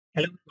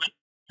Hello,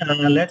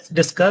 everyone. Let's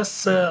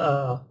discuss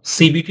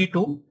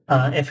CBT2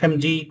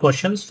 FMGE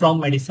questions from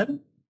medicine.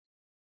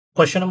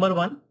 Question number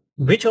 1.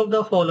 Which of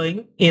the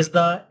following is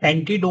the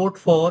antidote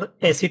for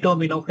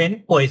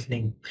acetaminophen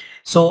poisoning?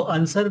 So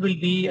answer will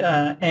be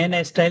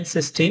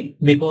N-acetylcysteine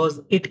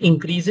because it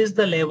increases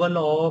the level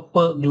of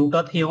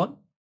glutathione,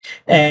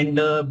 and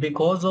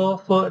because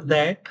of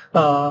that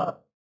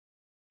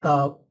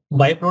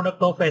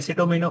byproduct of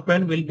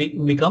acetaminophen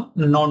will become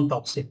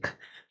non-toxic.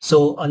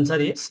 So answer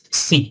is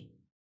C.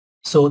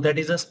 So that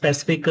is a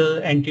specific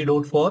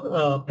antidote for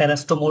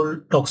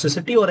paracetamol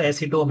toxicity or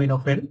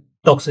acetaminophen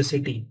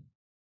toxicity.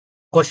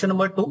 Question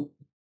number 2.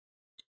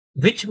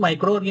 Which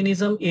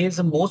microorganism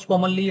is most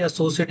commonly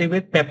associated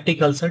with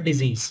peptic ulcer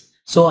disease?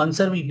 So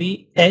answer will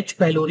be H.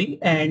 pylori,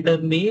 and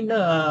main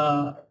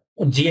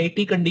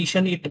GIT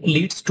condition it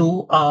leads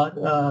to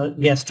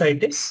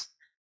gastritis,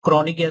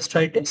 chronic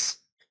gastritis.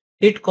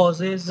 It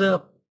causes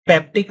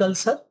peptic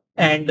ulcer,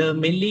 and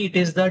mainly it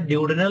is the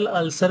duodenal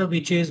ulcer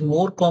which is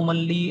more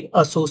commonly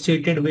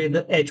associated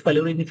with H.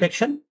 pylori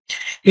infection.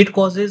 It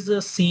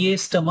causes CA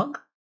stomach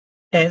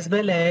as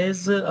well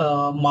as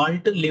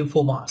malt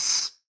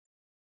lymphomas.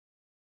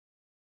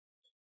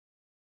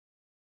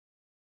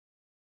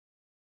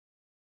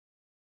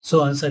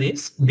 So answer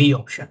is B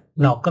option.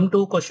 Now come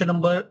to question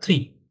number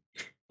 3.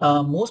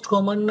 Most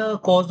common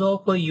cause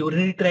of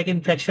urinary tract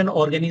infection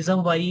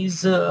organism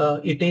wise,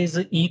 it is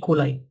E.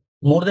 coli.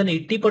 More than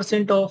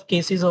 80% of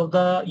cases of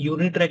the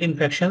urinary tract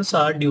infections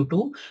are due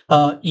to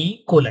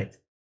E. coli.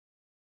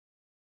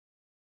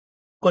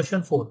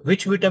 Question 4.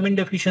 Which vitamin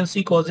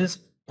deficiency causes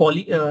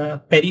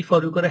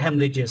perifollicular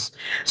hemorrhages?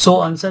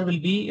 So answer will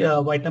be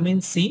vitamin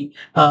C.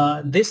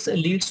 This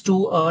leads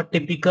to a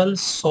typical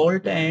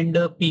salt and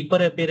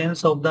pepper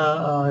appearance of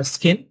the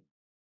skin,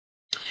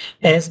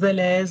 as well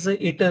as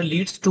it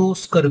leads to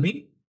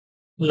scurvy,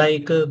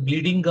 like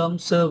bleeding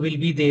gums will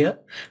be there,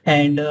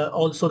 and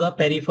also the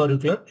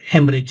perifollicular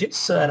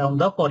hemorrhages around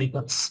the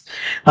follicles.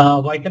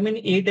 Vitamin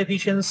A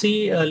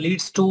deficiency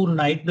leads to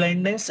night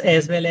blindness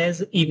as well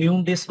as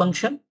immune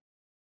dysfunction.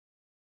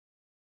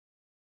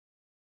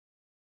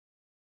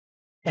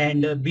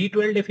 And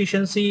B12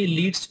 deficiency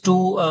leads to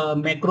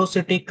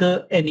macrocytic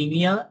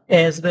anemia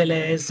as well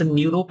as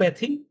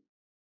neuropathy.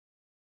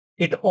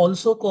 It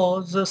also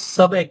causes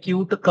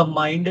subacute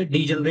combined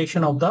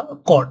degeneration of the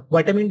cord.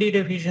 Vitamin D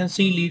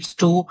deficiency leads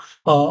to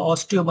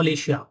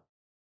osteomalacia.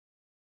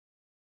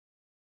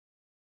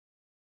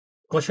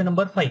 Question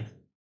number 5.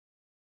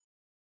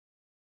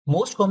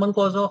 Most common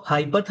cause of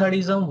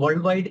hyperthyroidism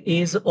worldwide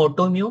is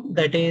autoimmune,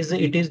 that is,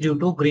 it is due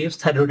to Graves'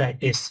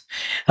 thyroiditis.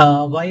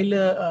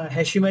 While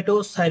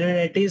Hashimoto's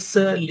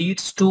thyroiditis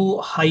leads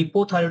to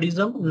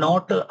hypothyroidism,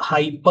 not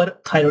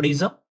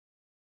hyperthyroidism.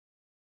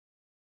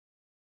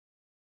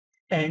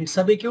 And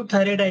subacute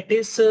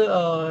thyroiditis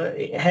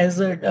has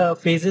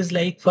phases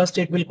like first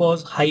it will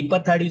cause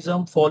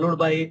hyperthyroidism followed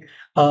by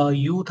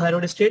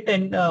euthyroid state,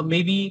 and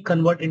maybe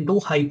convert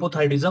into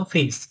hypothyroidism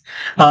phase.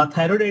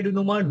 Thyroid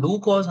adenoma do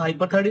cause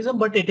hyperthyroidism,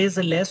 but it is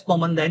less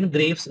common than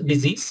Graves'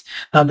 disease.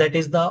 That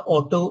is the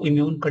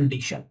autoimmune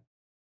condition.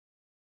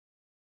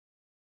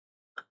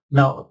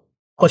 Now,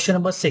 question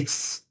number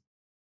 6.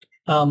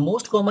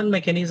 Most common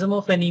mechanism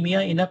of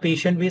anemia in a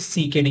patient with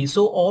CKD.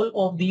 So all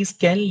of these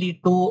can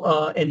lead to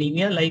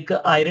anemia, like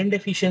iron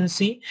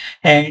deficiency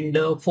and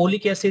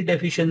folic acid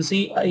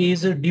deficiency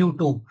is due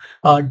to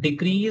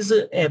decreased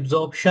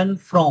absorption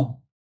from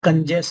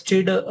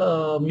congested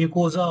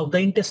mucosa of the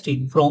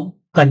intestine, from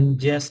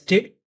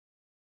congested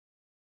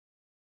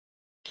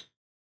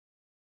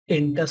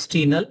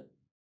intestinal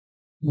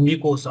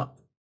mucosa.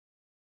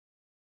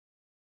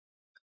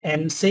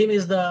 And same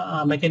is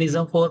the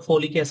mechanism for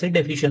folic acid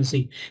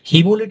deficiency.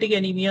 Hemolytic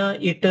anemia,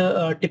 it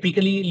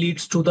typically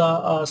leads to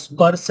the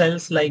spur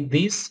cells like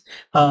this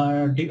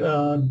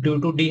due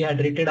to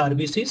dehydrated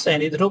RBCs,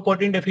 and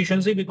erythropoietin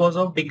deficiency because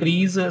of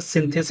decreased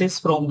synthesis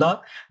from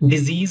the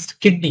diseased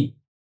kidney.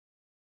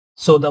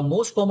 So the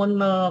most common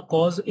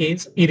cause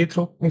is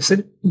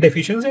erythropoietin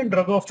deficiency, and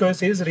drug of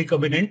choice is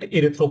recombinant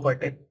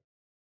erythropoietin.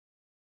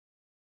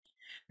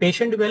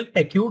 Patient develop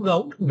acute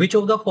gout. Which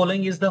of the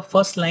following is the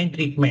first line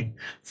treatment?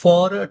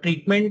 For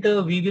treatment,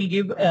 we will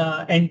give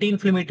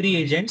anti-inflammatory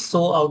agents.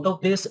 So out of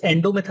this,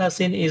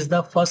 endomethacin is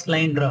the first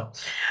line drug.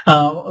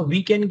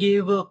 We can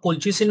give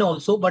colchicine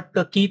also, but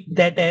keep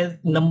that as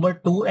number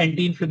 2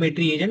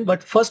 anti-inflammatory agent.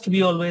 But first,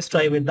 we always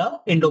try with the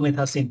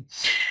endomethacin.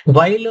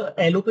 While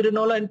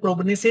allopurinol and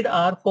probenecid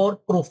are for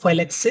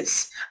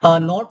prophylaxis,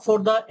 not for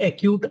the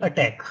acute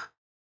attack.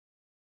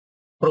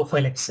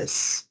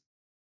 Prophylaxis.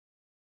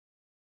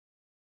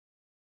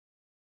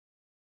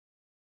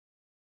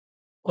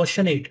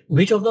 Question 8.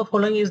 Which of the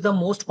following is the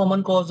most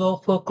common cause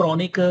of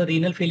chronic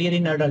renal failure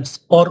in adults,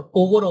 or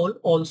overall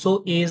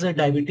also is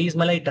diabetes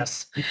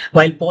mellitus?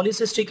 While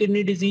polycystic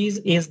kidney disease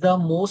is the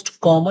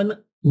most common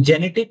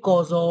genetic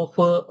cause of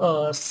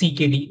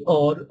CKD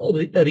or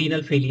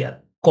renal failure,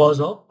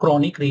 cause of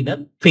chronic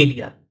renal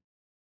failure.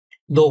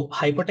 Though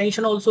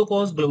hypertension also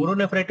cause,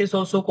 glomerulonephritis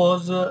also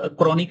cause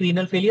chronic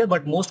renal failure,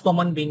 but most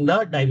common being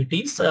the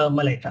diabetes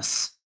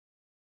mellitus.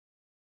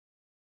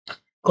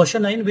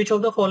 Question 9. Which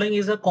of the following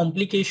is a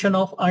complication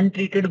of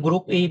untreated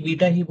group A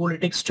beta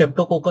hemolytic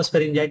streptococcus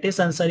pharyngitis?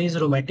 Answer is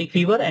rheumatic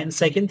fever. And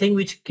second thing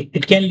which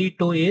it can lead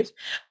to is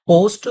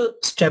post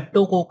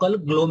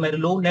streptococcal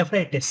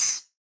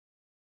glomerulonephritis.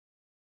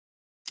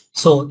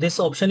 So this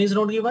option is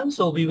not given.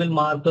 So we will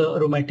mark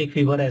rheumatic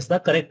fever as the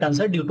correct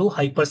answer due to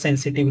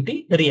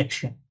hypersensitivity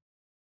reaction.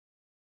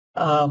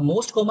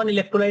 Most common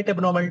electrolyte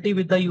abnormality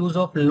with the use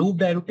of loop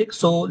diuretic.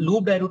 So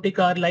loop diuretic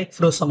are like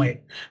furosemide.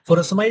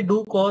 Furosemide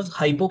do cause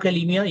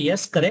hypokalemia.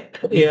 Yes, correct.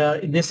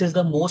 This is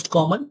the most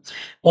common.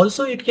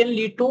 Also, it can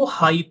lead to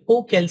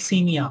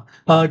hypocalcemia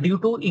due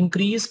to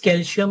increased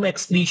calcium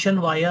excretion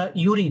via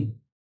urine.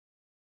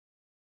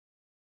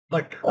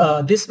 But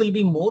this will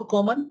be more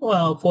common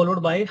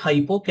followed by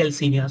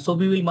hypocalcemia. So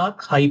we will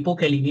mark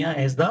hypokalemia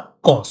as the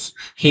cause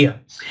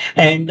here.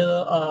 And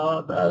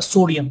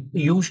sodium.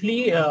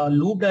 Usually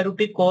loop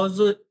diuretic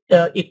cause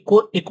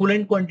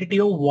equivalent quantity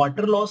of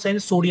water loss and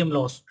sodium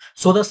loss.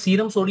 So the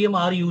serum sodium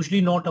are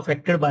usually not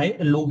affected by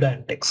loop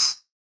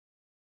diuretics.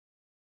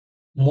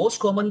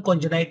 Most common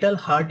congenital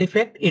heart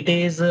defect, it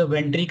is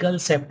ventricle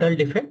septal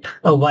defect,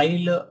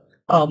 while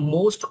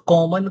most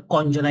common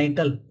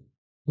congenital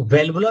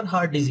valvular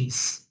heart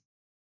disease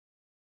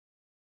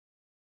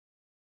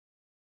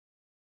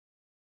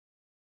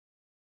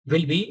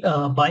will be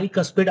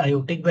bicuspid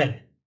aortic valve.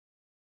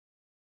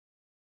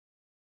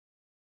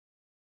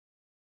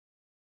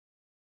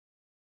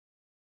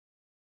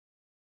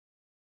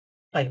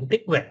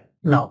 Aortic valve.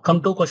 Now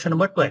come to question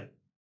number 12.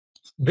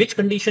 Which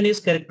condition is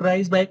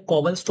characterized by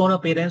cobblestone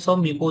appearance of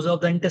mucosa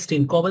of the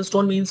intestine?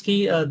 Cobblestone means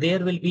ki there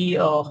will be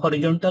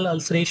horizontal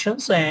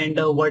ulcerations and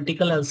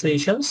vertical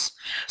ulcerations.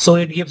 So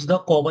it gives the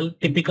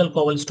typical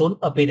cobblestone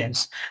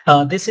appearance.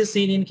 This is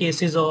seen in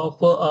cases of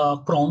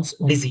Crohn's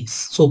disease.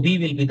 So B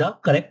will be the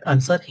correct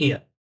answer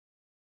here.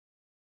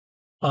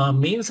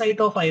 Main site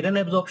of iron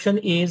absorption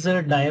is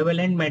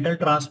divalent metal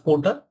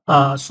transporter.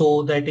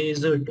 So that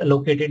is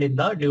located in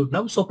the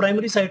duodenum. So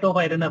primary site of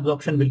iron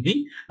absorption will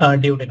be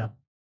duodenum.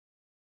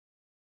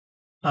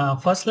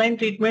 First line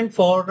treatment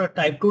for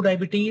type 2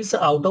 diabetes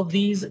out of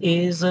these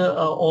is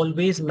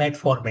always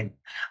metformin.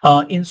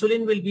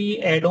 Insulin will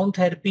be add-on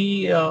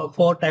therapy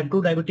for type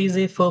 2 diabetes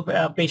if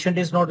a patient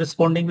is not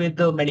responding with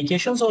the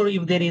medications or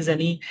if there is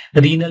any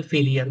renal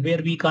failure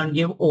where we can't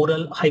give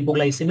oral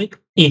hypoglycemic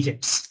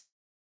agents.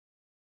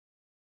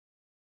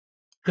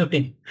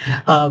 15.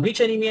 Which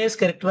anemia is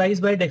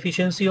characterized by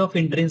deficiency of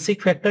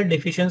intrinsic factor?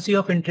 Deficiency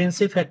of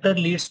intrinsic factor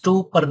leads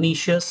to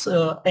pernicious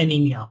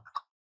anemia.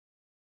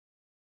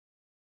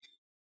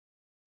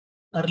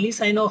 Early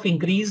sign of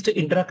increased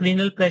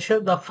intracranial pressure.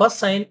 The first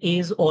sign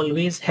is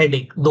always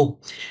headache, though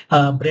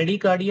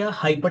bradycardia,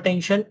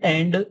 hypertension,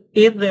 and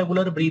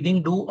irregular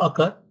breathing do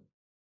occur.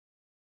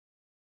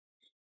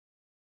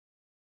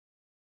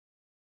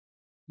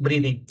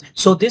 Breathing.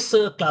 So this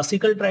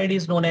classical triad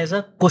is known as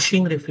a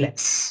Cushing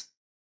reflex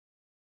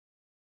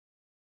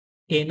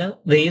in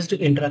raised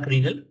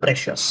intracranial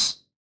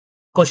pressures.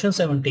 Question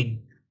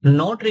 17.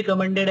 Not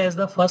recommended as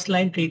the first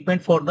line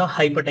treatment for the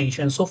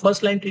hypertension. So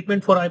first line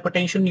treatment for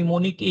hypertension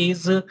mnemonic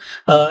is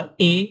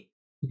A,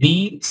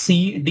 B,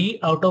 C, D,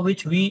 out of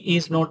which V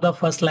is not the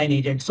first line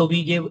agent. So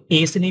we give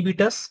ACE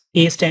inhibitors.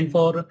 A stand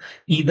for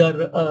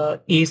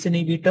either ACE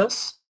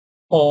inhibitors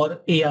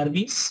or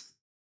ARBs.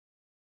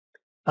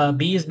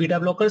 B is beta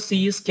blocker,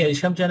 C is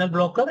calcium channel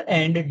blocker,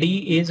 and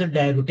D is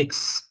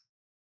diuretics.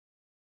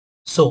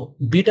 So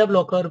beta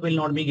blocker will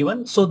not be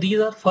given. So these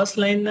are first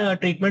line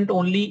treatment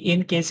only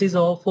in cases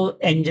of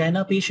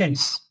angina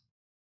patients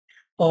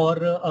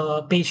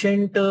or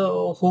patient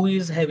who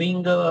is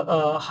having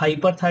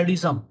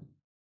hyperthyroidism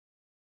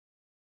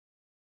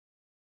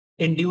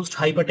induced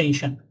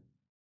hypertension.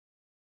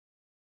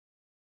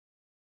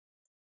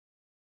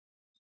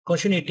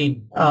 Question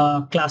 18.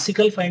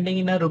 Classical finding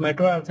in a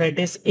rheumatoid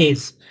arthritis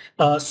is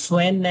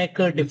swan neck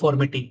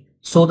deformity.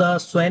 So the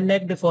swan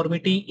neck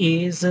deformity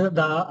is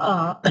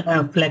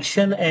the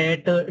flexion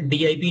at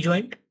DIP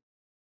joint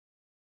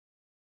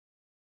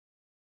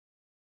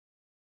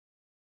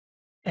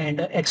and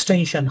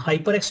extension,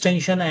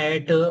 hyperextension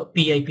at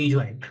PIP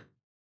joint.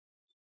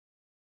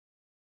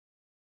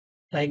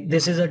 Like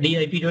this is a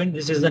DIP joint,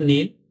 this is the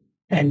nail,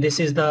 and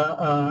this is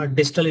the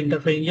distal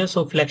interphalangeal.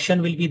 So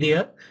flexion will be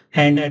there,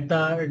 and at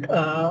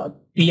the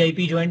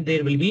PIP joint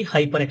there will be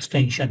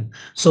hyperextension.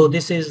 So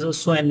this is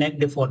swan neck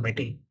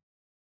deformity.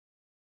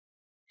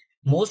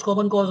 Most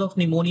common cause of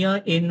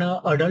pneumonia in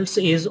adults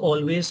is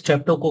always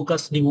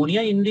streptococcus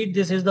pneumonia. Indeed,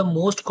 this is the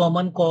most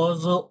common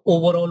cause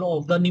overall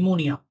of the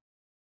pneumonia.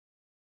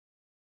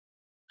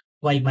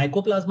 While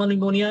mycoplasma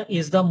pneumonia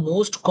is the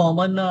most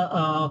common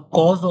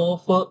cause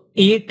of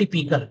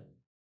atypical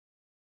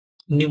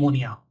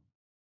pneumonia.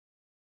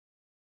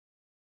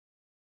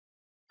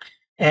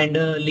 And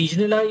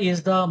Legionella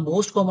is the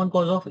most common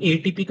cause of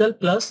atypical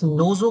plus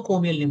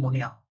nosocomial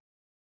pneumonia.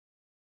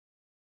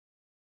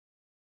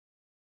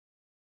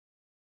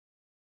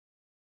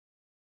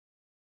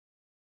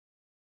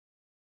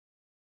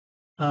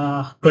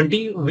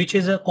 20, which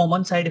is a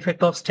common side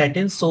effect of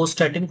statins. So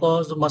statin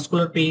cause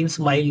muscular pains,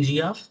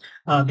 myalgia.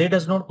 They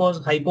does not cause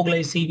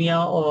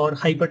hypoglycemia or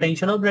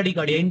hypertension or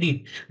bradycardia.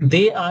 Indeed,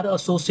 they are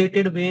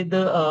associated with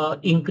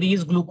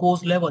increased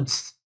glucose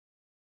levels.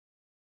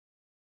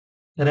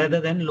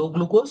 Rather than low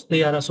glucose,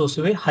 they are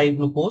associated with high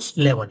glucose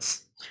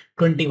levels.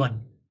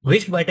 21.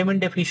 Which vitamin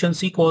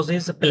deficiency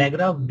causes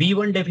pellagra?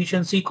 B1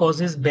 deficiency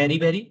causes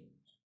beriberi.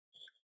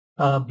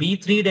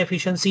 B3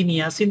 deficiency,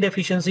 niacin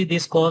deficiency,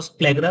 this cause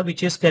pellagra,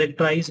 which is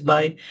characterized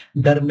by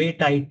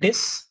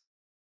dermatitis,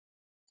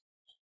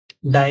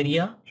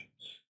 diarrhea,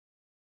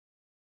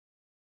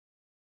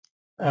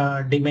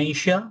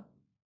 dementia,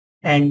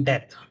 and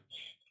death.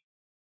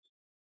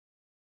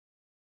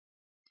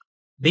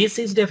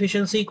 B6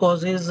 deficiency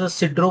causes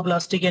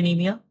sideroblastic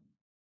anemia.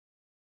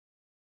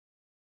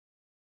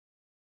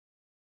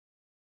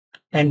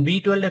 And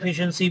B12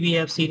 deficiency we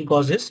have seen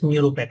causes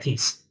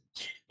neuropathies.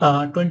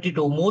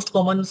 22. Most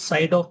common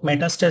site of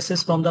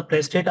metastasis from the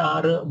prostate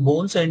are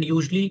bones, and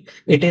usually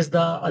it is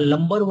the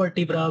lumbar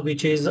vertebra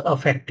which is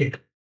affected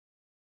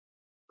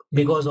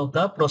because of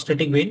the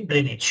prostatic vein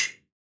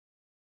drainage.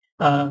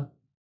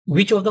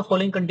 Which of the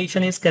following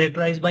condition is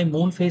characterized by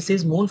moon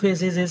phases? Moon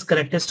phases is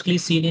characteristically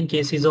seen in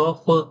cases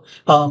of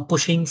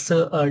Cushing's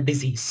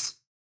disease.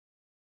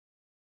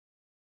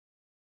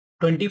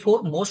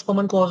 24. Most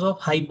common cause of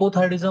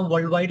hypothyroidism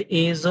worldwide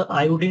is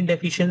iodine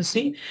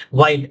deficiency,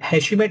 while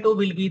Hashimoto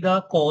will be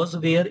the cause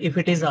where, if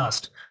it is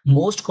asked,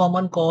 most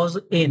common cause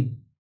in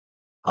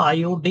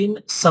iodine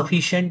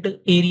sufficient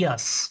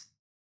areas.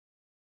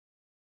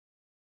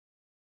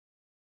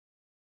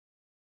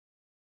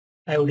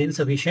 Iodine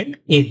sufficient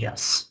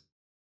areas.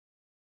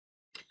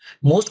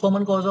 Most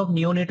common cause of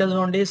neonatal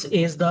jaundice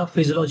is the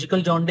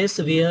physiological jaundice,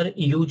 where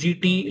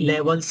UGT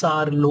levels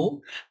are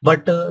low,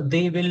 but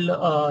they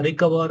will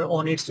recover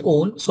on its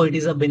own. So it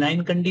is a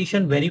benign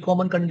condition, very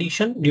common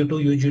condition due to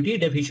UGT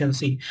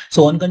deficiency.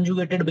 So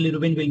unconjugated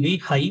bilirubin will be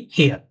high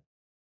here.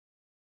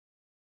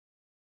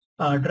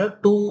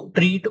 Drug to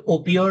treat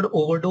opioid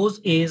overdose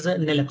is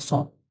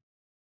naloxone.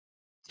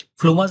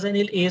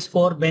 Flumazenil is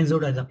for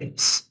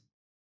benzodiazepines.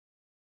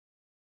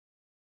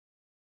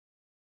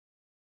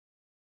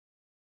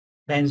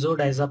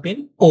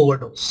 Benzodiazepine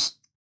overdose.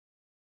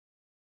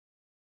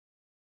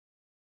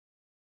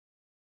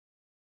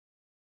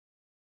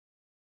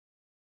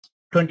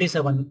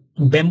 Twenty-seven.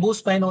 Bamboo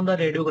spine on the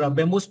radiograph.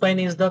 Bamboo spine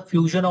is the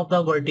fusion of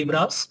the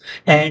vertebrae,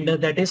 and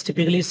that is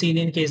typically seen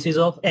in cases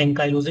of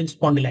ankylosing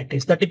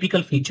spondylitis, the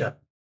typical feature.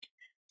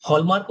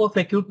 Hallmark of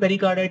acute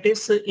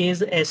pericarditis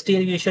is ST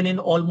elevation in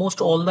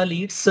almost all the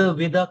leads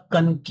with a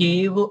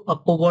concave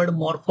upward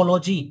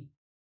morphology,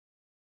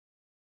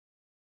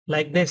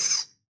 like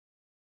this.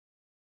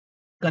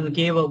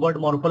 Concave upward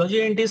morphology,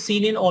 and it is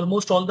seen in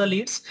almost all the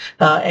leads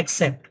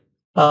except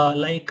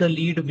like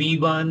lead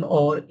V1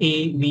 or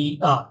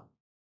AVR.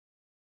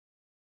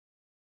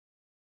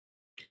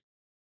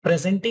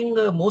 Presenting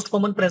most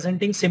common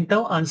presenting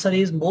symptom, answer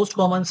is most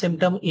common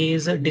symptom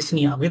is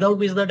dyspnea, without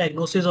which the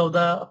diagnosis of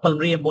the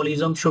pulmonary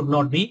embolism should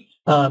not be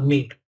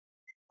made.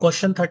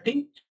 Question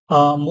 30.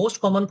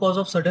 Most common cause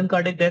of sudden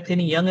cardiac death in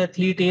young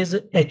athlete is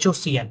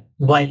HOCM,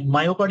 while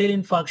myocardial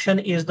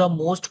infarction is the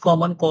most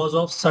common cause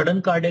of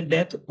sudden cardiac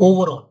death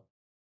overall.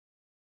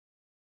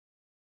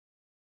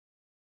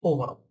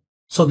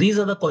 So these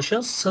are the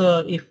questions.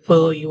 If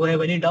you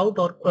have any doubt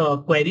or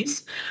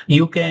queries,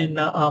 you can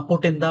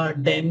put in the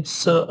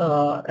DAMS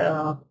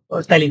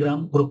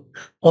Telegram group.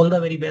 All the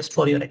very best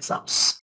for your exams.